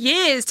why for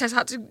years Tess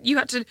had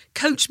to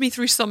coach me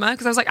through summer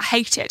because I was like, I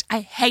hate it.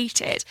 And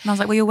I was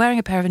like, well, you're wearing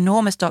a pair of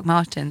enormous Doc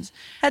Martens,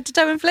 head to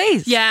toe and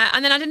fleece. Yeah,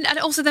 and then I didn't. And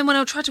also, then when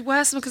I tried to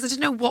wear some because I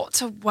didn't know what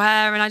to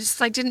wear, and I just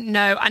like didn't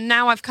know. And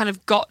now I've kind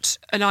of got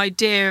an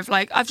idea of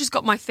like I've just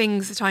got my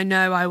things that I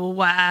know I will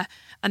wear,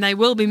 and they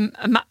will be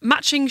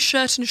matching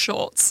shirt and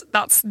shorts.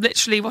 That's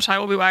literally what I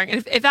will be wearing.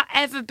 And if that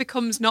ever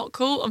becomes not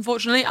cool,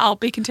 unfortunately, I'll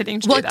be continuing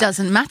to do that. What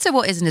doesn't matter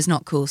what is and is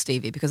not cool,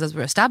 Stevie, because as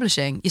we're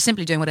establishing, you're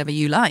simply doing whatever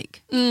you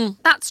like.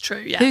 That's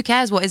true, yeah. Who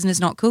cares what is and is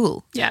not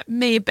cool? Yeah,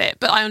 me a bit,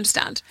 but I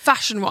understand.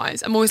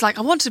 Fashion-wise, I'm always like,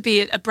 I want to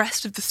be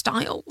abreast of the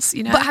styles,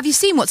 you know? But have you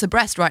seen what's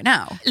abreast right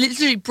now?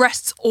 Literally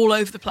breasts all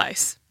over the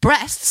place.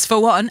 Breasts,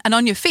 for one, and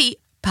on your feet,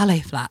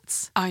 ballet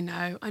flats. I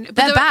know. But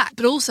They're back.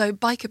 But also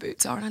biker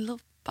boots are, and I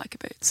love biker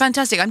boots.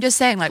 Fantastic. I'm just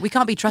saying, like, we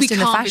can't be trusting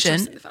the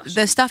fashion.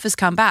 The stuff has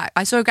come back.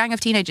 I saw a gang of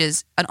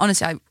teenagers, and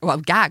honestly, I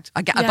gagged.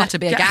 I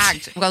butterbeer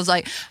gagged. I was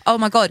like, oh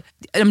my God,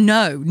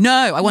 no.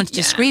 I wanted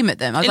to scream at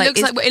them. I was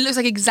it looks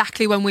like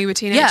exactly when we were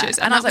teenagers.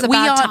 Yeah, and I was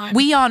like,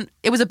 we aren't.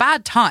 It was a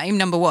bad time.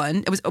 Number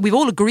one, we've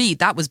all agreed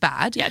that was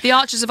bad. Yeah, the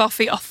arches of our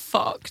feet are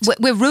fucked.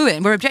 We're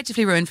ruined. We're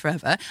objectively ruined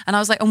forever. And I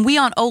was like, and we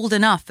aren't old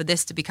enough for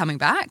this to be coming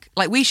back.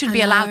 Like, we should be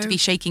allowed to be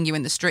shaking you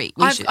in the street.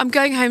 I'm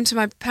going home to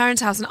my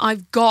parents' house, and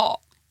I've got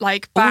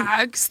like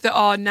bags that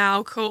are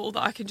now cool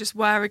that I can just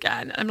wear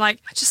again. And I'm like,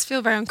 I just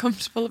feel very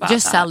uncomfortable about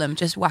just that. sell them,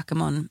 just whack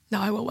them on.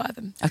 No, I will wear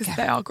them because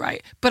they are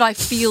great. But I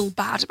feel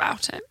bad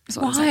about it.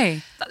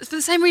 Why? That's for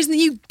the same reason that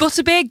you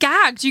butterbeer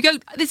gagged. You go,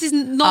 this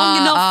isn't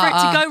long enough for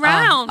it to go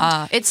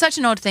round. It's such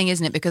an odd thing,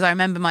 isn't it? Because I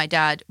remember my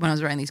dad, when I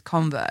was wearing these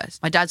Converse,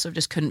 my dad sort of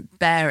just couldn't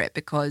bear it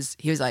because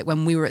he was like,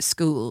 when we were at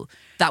school,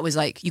 that was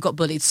like, you got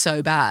bullied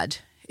so bad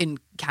in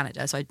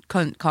Canada, so I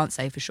can't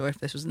say for sure if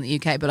this was in the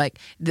UK, but like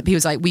he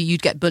was like,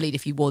 you'd get bullied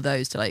if you wore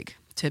those to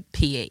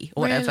PE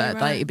or whatever. Really,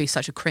 right. Like, it'd be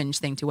such a cringe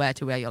thing to wear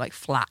your like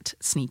flat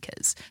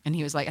sneakers. And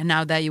he was like, and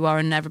now there you are,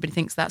 and everybody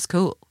thinks that's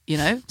cool, you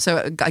know.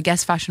 So I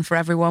guess fashion for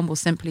everyone will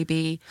simply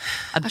be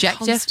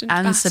objective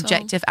and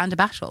subjective and a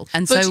battle.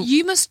 And but so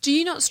do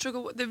you not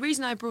struggle? The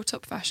reason I brought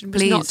up fashion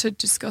was not to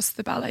discuss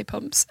the ballet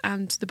pumps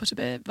and the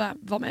butterbeer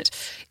vomit.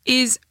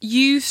 Is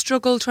you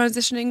struggle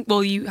transitioning?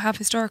 Well, you have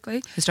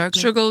historically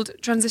struggled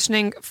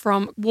transitioning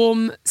from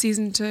warm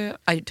season to.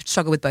 I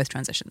struggle with both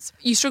transitions.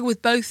 You struggle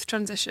with both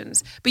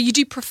transitions, but you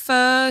do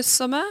prefer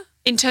summer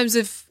in terms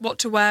of what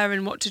to wear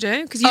and what to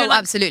do, because you don't like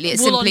absolutely.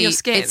 It's wool simply on your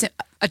skin.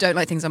 I don't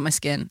like things on my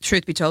skin.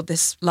 Truth be told,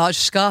 this large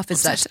scarf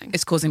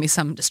is causing me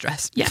some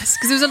distress. Yes,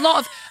 because there was a lot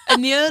of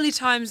in the early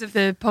times of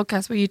the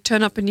podcast where you'd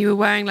turn up and you were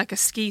wearing like a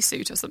ski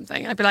suit or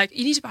something. I'd be like,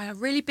 you need to buy a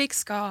really big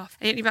scarf.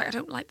 And you'd be like, I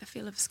don't like the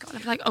feel of a scarf. And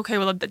I'd be like, okay,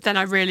 well then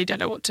I really don't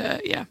know what to.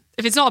 Yeah,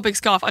 if it's not a big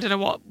scarf, I don't know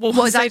what.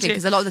 Well, exactly,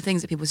 because a lot of the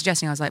things that people were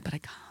suggesting, I was like, but I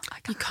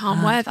can't. You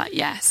can't wear that.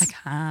 Yes, I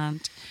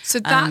can't. So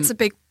that's a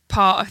big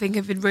part, I think,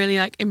 of really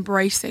like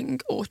embracing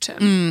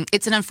autumn.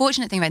 It's an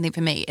unfortunate thing, I think, for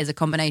me, is a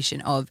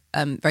combination of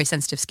very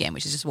sensitive skin,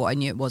 which is just what I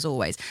knew it was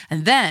always,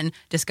 and then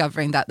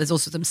discovering that there's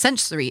also some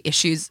sensory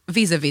issues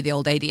vis-a-vis the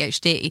old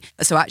ADHD.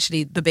 So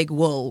actually the big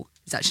wool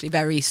is actually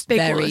very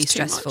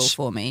stressful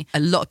for me. A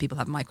lot of people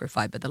have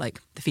microfiber, they're like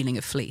the feeling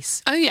of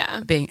fleece. Oh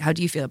yeah. How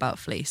do you feel about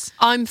fleece?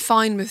 I'm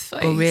fine with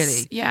fleece. Oh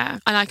really? Yeah,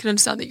 and I can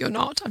understand that you're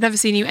not. I've never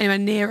seen you anywhere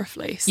near a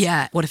fleece.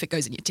 Yeah. What if it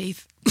goes in your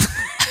teeth?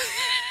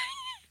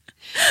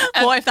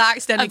 What if that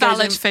accidentally goes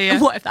in fear?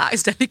 What if that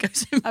accidentally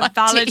goes in my teeth? A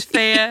valid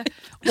fear.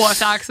 What if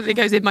that accidentally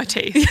goes in my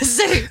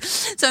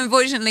teeth? So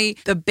unfortunately,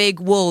 the big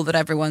wool that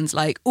everyone's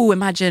like, oh,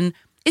 imagine,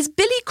 is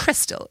Billy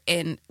Crystal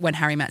in When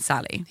Harry Met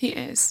Sally? He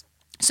is.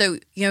 So,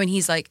 you know, and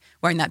he's like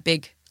wearing that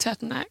big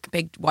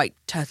turtleneck, white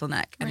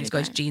turtleneck, and he's got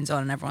his jeans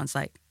on, and everyone's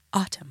like,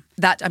 autumn.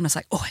 That I'm just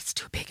like, oh, it's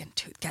too big and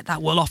to get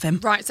that wool off him.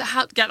 Right, so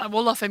how to get that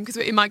wool off him, because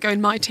it might go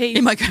in my teeth.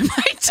 It might go in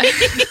my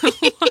teeth.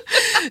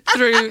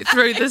 through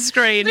the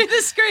screen. Through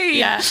the screen.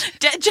 Yeah.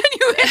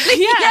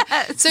 Genuinely. Yeah.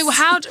 Yes. So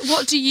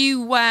what do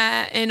you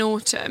wear in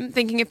autumn?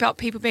 Thinking about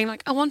people being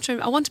like, I want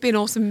to be an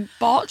autumn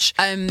botch,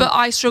 but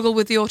I struggle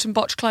with the autumn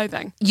botch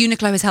clothing.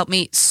 Uniqlo has helped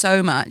me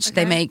so much. Okay.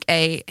 They make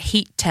a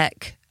heat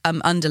tech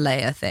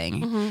underlayer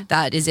thing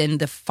that is in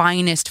the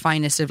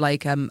finest of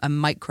like a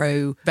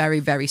micro, very,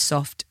 very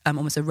soft,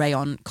 almost a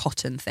rayon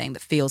cotton thing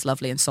that feels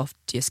lovely and soft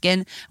to your skin.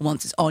 And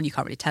once it's on, you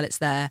can't really tell it's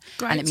there.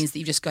 Great. And it means that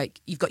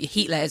you've got your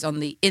heat layers on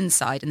the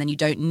inside, and then you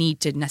don't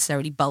need to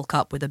necessarily bulk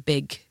up with a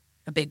big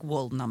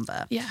wool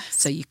number. Yeah.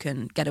 So you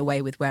can get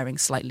away with wearing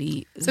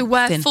slightly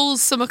wear thin. full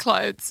summer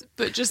clothes,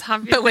 but just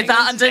have your with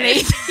that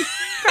underneath.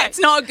 It's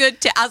not a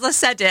good tip. As I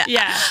said it,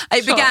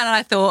 it began and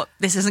I thought,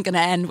 this isn't going to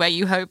end where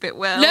you hope it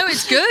will. No,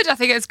 it's good. I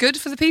think it's good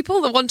for the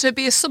people that want to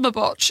be a summer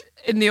botch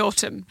in the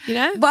autumn, you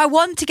know? But I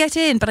want to get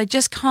in, but I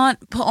just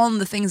can't put on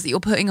the things that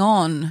you're putting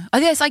on. I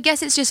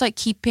guess it's just like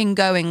keeping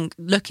going,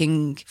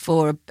 looking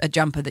for a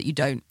jumper that you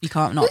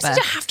can't not wear. You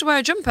don't have to wear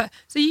a jumper.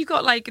 So you've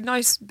got like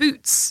nice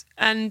boots,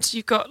 and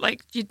you've got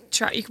like you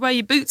can wear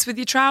your boots with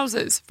your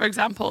trousers, for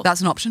example.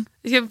 That's an option.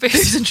 You have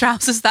boots and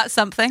trousers, that's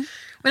something.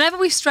 Whenever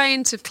we stray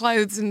into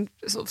clothes and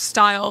sort of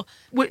style,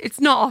 it's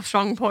not our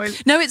strong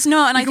point. No, it's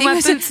not. And I think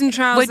wear boots and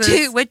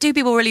trousers. We're two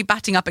people really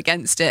batting up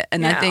against it.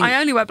 And I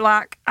only wear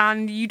black,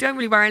 and you don't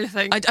really wear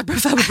anything. I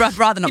would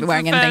rather not be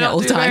wearing anything at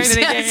all times.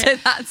 So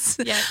that's.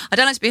 Yeah. I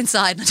don't like to be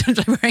inside, and I don't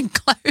like wearing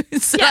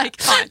clothes. Yeah,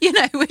 fine.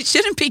 We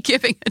shouldn't be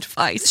giving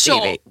advice.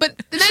 Sure, Stevie. but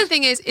the main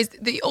thing is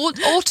the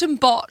autumn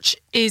botch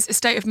is a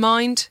state of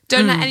mind.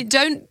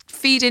 Don't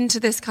feed into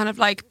this kind of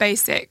like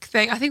basic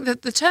thing. I think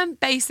that the term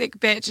basic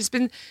bitch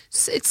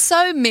it's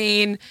so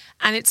mean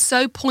and it's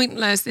so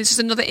pointless. It's just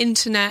another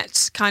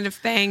internet kind of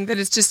thing that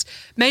has just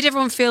made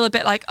everyone feel a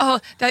bit like, oh,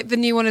 the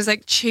new one is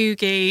like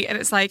chuggy, and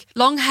it's like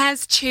long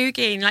hair's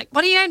chuggy. And like,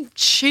 what are you doing?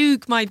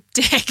 Chug my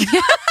dick.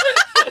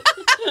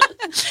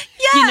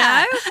 Yeah. You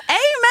know?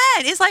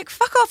 Amen. It's like,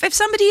 fuck off. If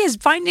somebody is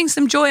finding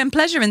some joy and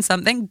pleasure in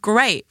something,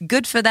 great.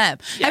 Good for them.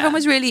 Yeah. Everyone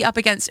was really up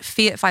against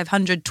Fiat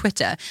 500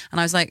 Twitter. And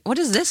I was like, what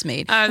does this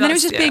mean? Oh, and then it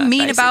was just being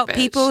mean about bitch.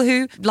 people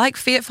who like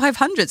Fiat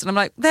 500s. And I'm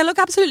like, they look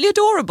absolutely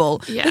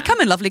adorable. Yeah. They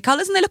come in lovely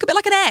colours and they look a bit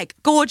like an egg.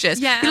 Gorgeous.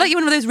 Yeah. You're like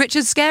one of those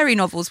Richard Scarry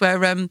novels where,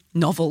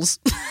 novels.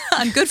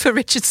 I'm good for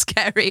Richard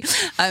Scarry.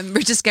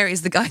 Richard Scarry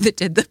is the guy that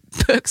did the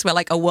books where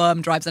like a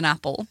worm drives an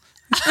apple.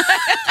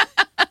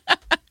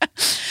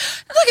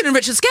 Like in a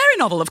Richard Scarry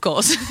novel, of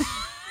course.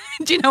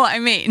 Do you know what I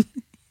mean?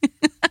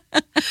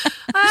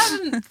 I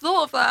haven't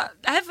thought of that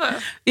ever.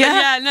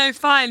 Yeah. But no,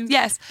 fine.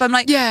 Yes. But I'm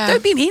like, Yeah.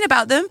 don't be mean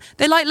about them.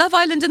 They like Love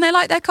Island and they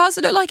like their cars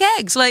that look like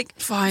eggs. Like,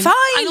 Fine. Fine.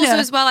 And also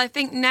as well, I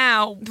think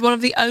now one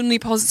of the only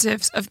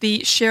positives of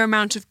the sheer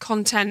amount of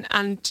content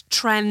and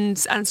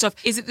trends and stuff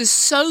is that there's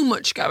so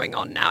much going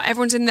on now.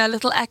 Everyone's in their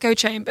little echo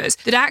chambers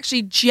that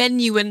actually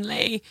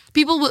genuinely,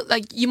 people will,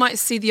 like, you might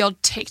see the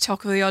odd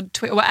TikTok or the odd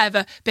Twitter or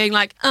whatever being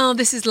like, oh,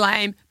 this is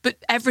lame. But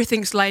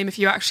everything's lame if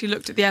you actually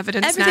looked at the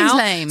evidence Everything's now.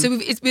 lame. So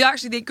we're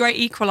actually the great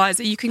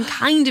equaliser. You can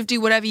kind of do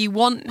whatever you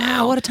want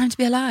now. oh, what a time to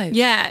be alive.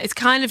 Yeah, it's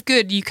kind of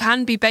good. You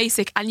can be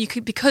basic, and you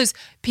could, because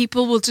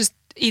people will just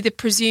either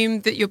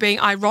presume that you're being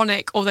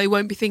ironic, or they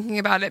won't be thinking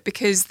about it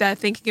because they're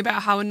thinking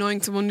about how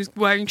annoying someone who's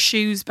wearing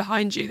shoes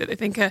behind you that they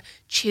think are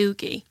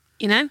chuggy.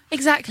 You know?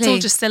 Exactly. It's all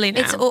just silly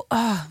now. It's all,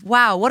 oh,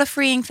 wow, what a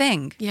freeing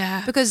thing.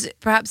 Yeah. Because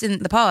perhaps in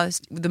the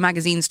past, the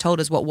magazines told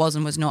us what was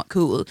and was not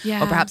cool.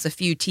 Yeah. Or perhaps a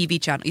few TV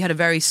channels. You had a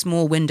very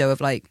small window of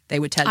like, they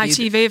would tell you.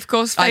 ITV, of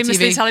course,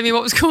 famously ITV. telling me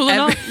what was cool or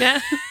not. Yeah.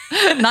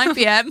 9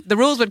 p.m. The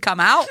rules would come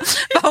out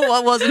about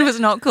what was and was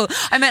not cool.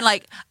 I meant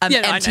like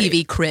Yeah, no, I know.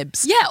 MTV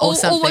Cribs. Yeah, or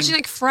something. watching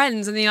like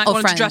Friends and then like Or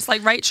wanted to Friends. dress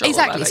like Rachel. or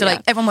Exactly. whatever, So yeah.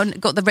 like everyone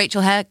got the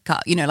Rachel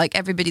haircut, you know, like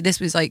everybody, this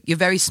was like your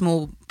very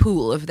small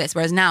pool of this.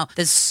 Whereas now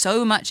there's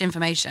so much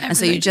information. And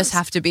so you Everything just does.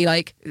 have to be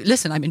like,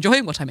 listen, I'm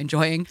enjoying what I'm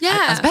enjoying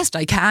Yeah. as best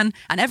I can.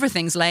 And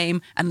everything's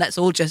lame. And let's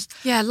all just,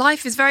 Yeah,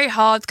 life is very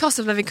hard. Cost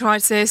of living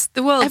crisis.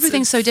 The world.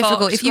 everything's so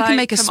difficult. If you can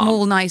make a come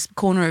small, on. nice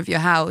corner of your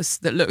house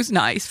that looks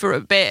nice for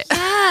a bit.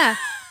 Yeah.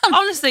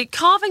 Honestly,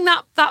 carving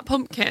that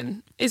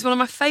pumpkin is one of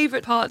my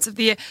favourite parts of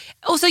the year.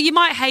 Also, you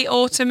might hate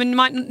autumn and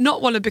might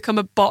not want to become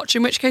a botch,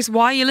 in which case,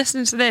 why are you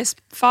listening to this?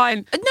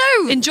 Fine.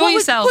 No. Enjoy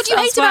yourself What do you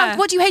hate elsewhere. about?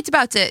 What do you hate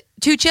about it?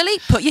 Too chilly?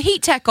 Put your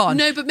heat tech on.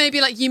 No, but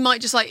maybe like you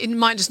might just like, it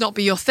might just not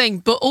be your thing.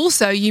 But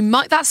also you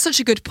might, that's such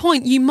a good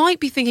point. You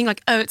might be thinking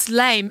like, oh, it's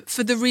lame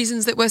for the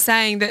reasons that we're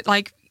saying, that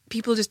like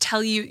people just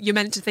tell you you're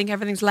meant to think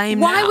everything's lame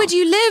Why now. would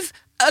you live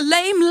a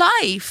lame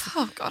life?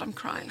 Oh God, I'm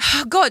crying.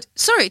 Oh, God,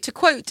 sorry, to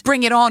quote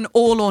Bring It On,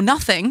 All or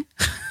Nothing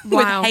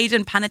Wow. with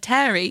Hayden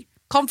Panettiere,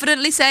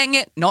 confidently saying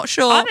it, not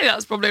sure. I think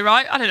that's probably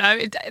right. I don't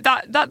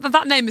know.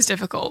 That name is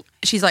difficult.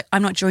 She's like,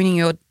 I'm not joining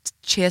your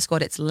cheer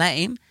squad, it's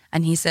lame.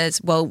 And he says,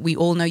 well, we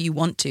all know you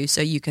want to, so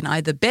you can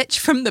either bitch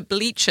from the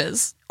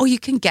bleachers or you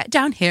can get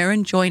down here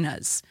and join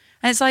us.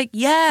 And it's like,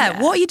 yeah,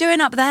 what are you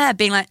doing up there?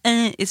 Being like,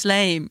 it's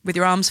lame, with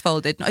your arms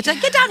folded. No, it's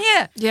like, get down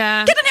here.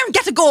 Yeah. Get down here and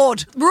get a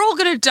gourd. We're all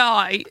going to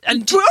die.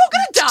 And We're all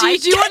going to die.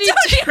 Do you get want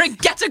down here and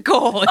get a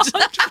gourd.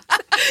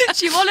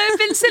 do you want to have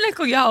been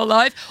cynical your whole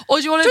life? Or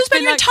do you want to To have spend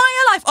been your like,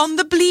 entire life on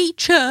the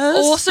bleachers.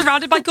 or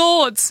surrounded by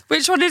gourds?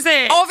 Which one is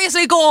it?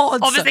 Obviously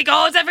gourds. Obviously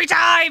gourds every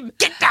time.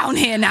 Get down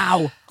here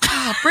now.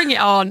 Oh, bring it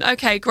on.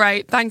 Okay,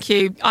 great. Thank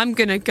you. I'm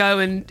going to go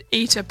and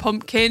eat a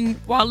pumpkin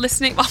while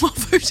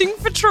voting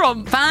for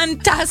Trump.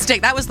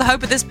 Fantastic. That was the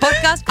hope of this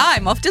podcast.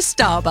 I'm off to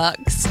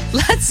Starbucks.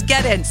 Let's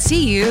get in.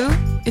 See you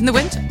in the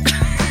winter.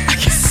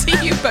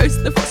 See you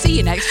both. See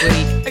you next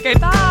week. Okay,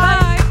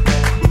 bye.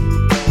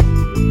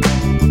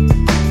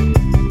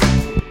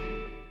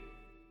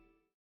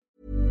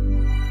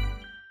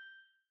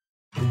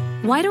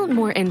 Why don't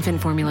more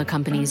infant formula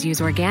companies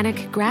use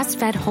organic,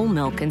 grass-fed whole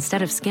milk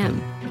instead of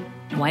skim?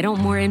 Why don't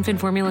more infant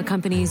formula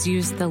companies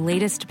use the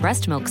latest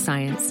breast milk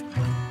science?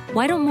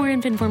 Why don't more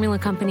infant formula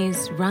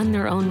companies run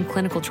their own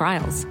clinical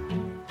trials?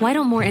 Why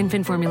don't more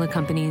infant formula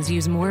companies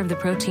use more of the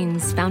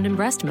proteins found in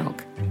breast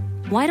milk?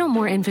 Why don't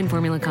more infant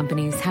formula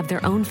companies have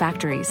their own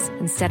factories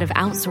instead of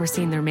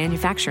outsourcing their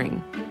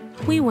manufacturing?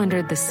 We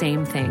wondered the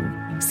same thing.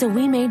 So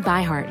we made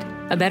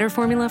ByHeart, a better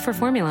formula for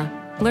formula.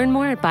 Learn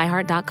more at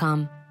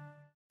byheart.com.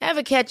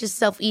 Ever catch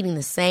yourself eating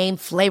the same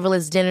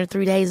flavorless dinner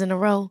 3 days in a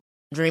row?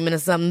 Dreaming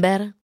of something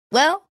better?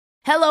 Well,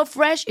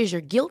 HelloFresh is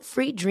your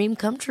guilt-free dream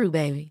come true,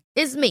 baby.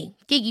 It's me,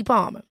 Keke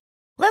Palmer.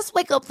 Let's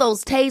wake up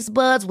those taste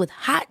buds with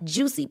hot,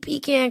 juicy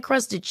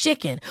pecan-crusted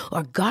chicken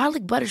or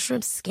garlic butter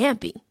shrimp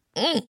scampi.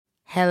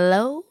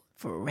 Hello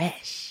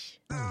Fresh.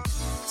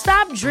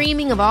 Stop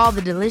dreaming of all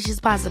the delicious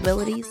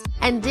possibilities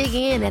and dig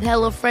in at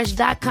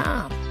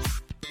HelloFresh.com.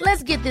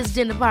 Let's get this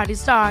dinner party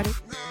started.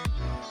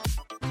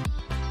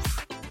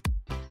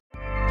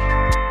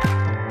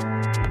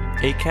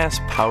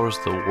 Acast powers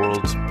the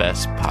world's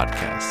best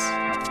podcasts.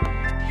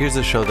 Here's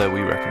a show that we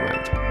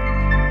recommend.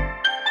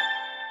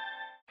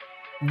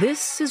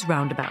 This is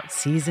Roundabout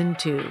Season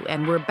 2,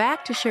 and we're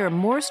back to share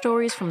more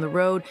stories from the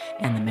road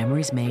and the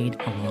memories made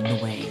along the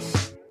way.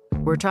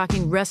 We're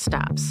talking rest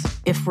stops.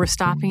 If we're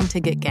stopping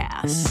to get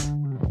gas,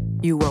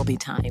 you will be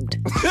timed.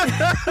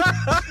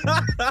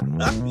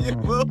 You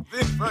will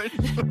be for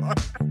sure.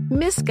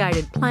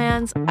 Misguided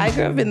plans. I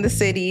grew up in the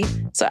city,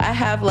 so I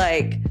have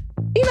a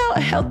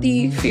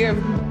healthy fear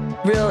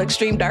of real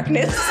extreme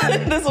darkness.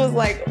 This was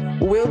like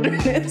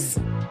wilderness.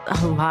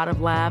 A lot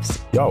of laughs.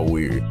 Y'all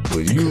weird,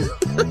 but you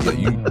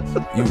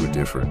were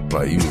different.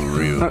 Like, you were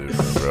real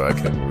different, bro. I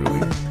can't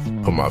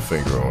really put my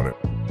finger on it.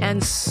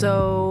 And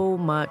so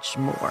much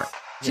more.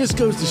 Just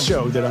goes to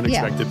show that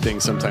unexpected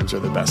things sometimes are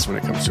the best when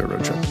it comes to a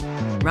road trip.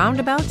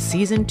 Roundabout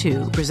Season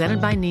 2, presented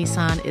by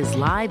Nissan, is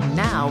live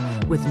now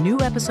with new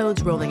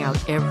episodes rolling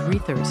out every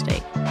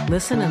Thursday.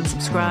 Listen and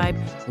subscribe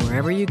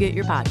wherever you get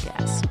your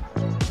podcasts.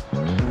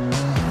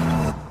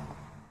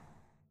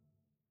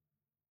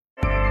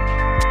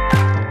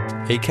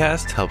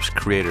 Acast helps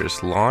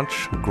creators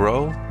launch,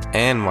 grow,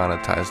 and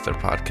monetize their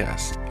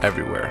podcasts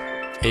everywhere.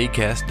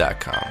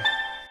 Acast.com.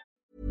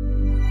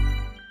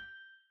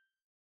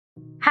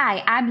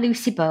 Hi, I'm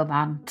Lucy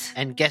Beaumont.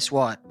 And guess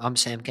what? I'm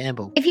Sam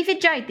Campbell. If you've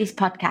enjoyed this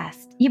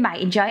podcast, you might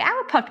enjoy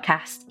our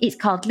podcast. It's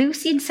called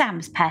Lucy and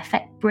Sam's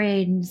Perfect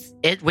Brains.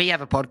 We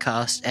have a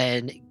podcast,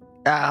 and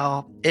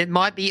it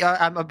might be,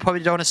 I probably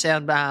don't want to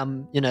sound,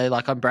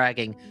 like I'm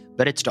bragging,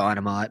 but it's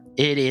dynamite.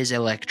 It is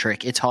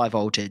electric. It's high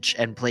voltage.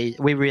 And please,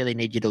 we really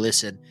need you to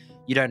listen.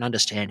 You don't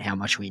understand how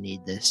much we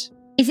need this.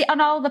 Is it on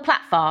all the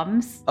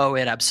platforms? Oh,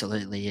 it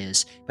absolutely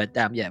is. But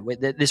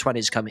this one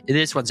is coming.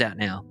 This one's out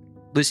now.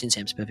 Lucy and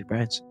Sam's Perfect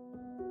Brains.